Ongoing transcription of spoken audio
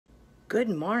Good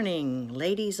morning,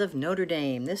 ladies of Notre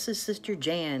Dame. This is Sister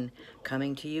Jan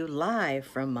coming to you live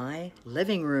from my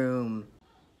living room.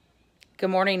 Good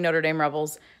morning, Notre Dame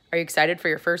Rebels. Are you excited for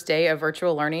your first day of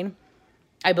virtual learning?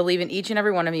 I believe in each and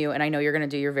every one of you, and I know you're going to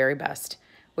do your very best.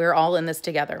 We're all in this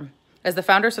together. As the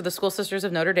founders of the School Sisters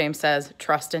of Notre Dame says,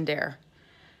 trust and dare.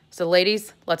 So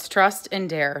ladies, let's trust and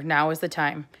dare. Now is the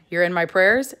time. You're in my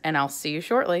prayers, and I'll see you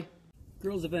shortly.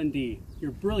 Girls of ND,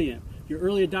 you're brilliant. You're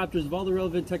early adopters of all the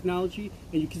relevant technology,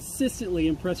 and you consistently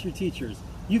impress your teachers.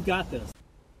 You've got this.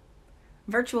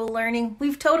 Virtual learning,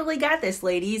 we've totally got this,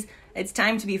 ladies. It's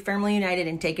time to be firmly united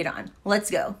and take it on.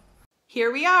 Let's go.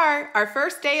 Here we are, our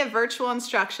first day of virtual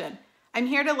instruction. I'm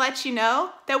here to let you know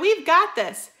that we've got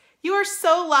this. You are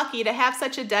so lucky to have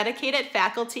such a dedicated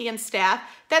faculty and staff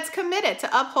that's committed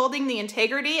to upholding the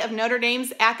integrity of Notre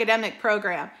Dame's academic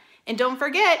program. And don't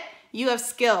forget, you have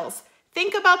skills.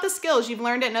 Think about the skills you've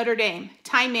learned at Notre Dame.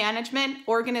 Time management,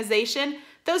 organization,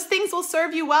 those things will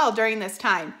serve you well during this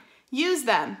time. Use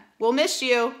them. We'll miss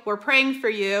you, we're praying for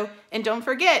you, and don't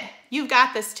forget, you've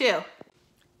got this too.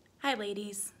 Hi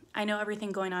ladies. I know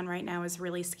everything going on right now is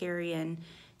really scary and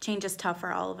change is tough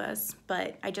for all of us,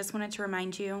 but I just wanted to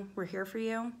remind you, we're here for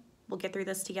you. We'll get through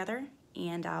this together,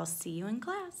 and I'll see you in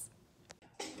class.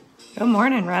 Good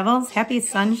morning, Rebels. Happy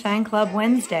Sunshine Club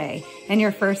Wednesday and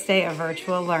your first day of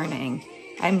virtual learning.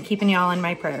 I'm keeping you all in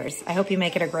my prayers. I hope you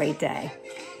make it a great day.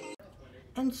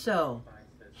 And so,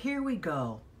 here we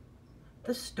go.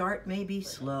 The start may be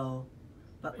slow,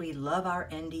 but we love our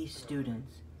ND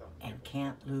students and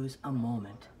can't lose a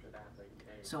moment.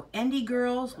 So ND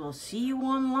girls, we'll see you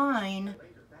online.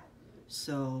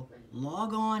 So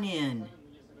log on in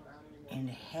and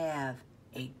have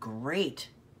a great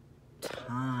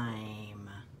time.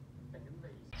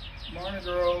 Morning,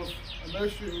 girls. I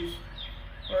miss you.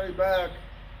 Hurry back,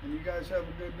 and you guys have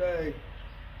a good day.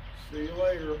 See you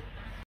later.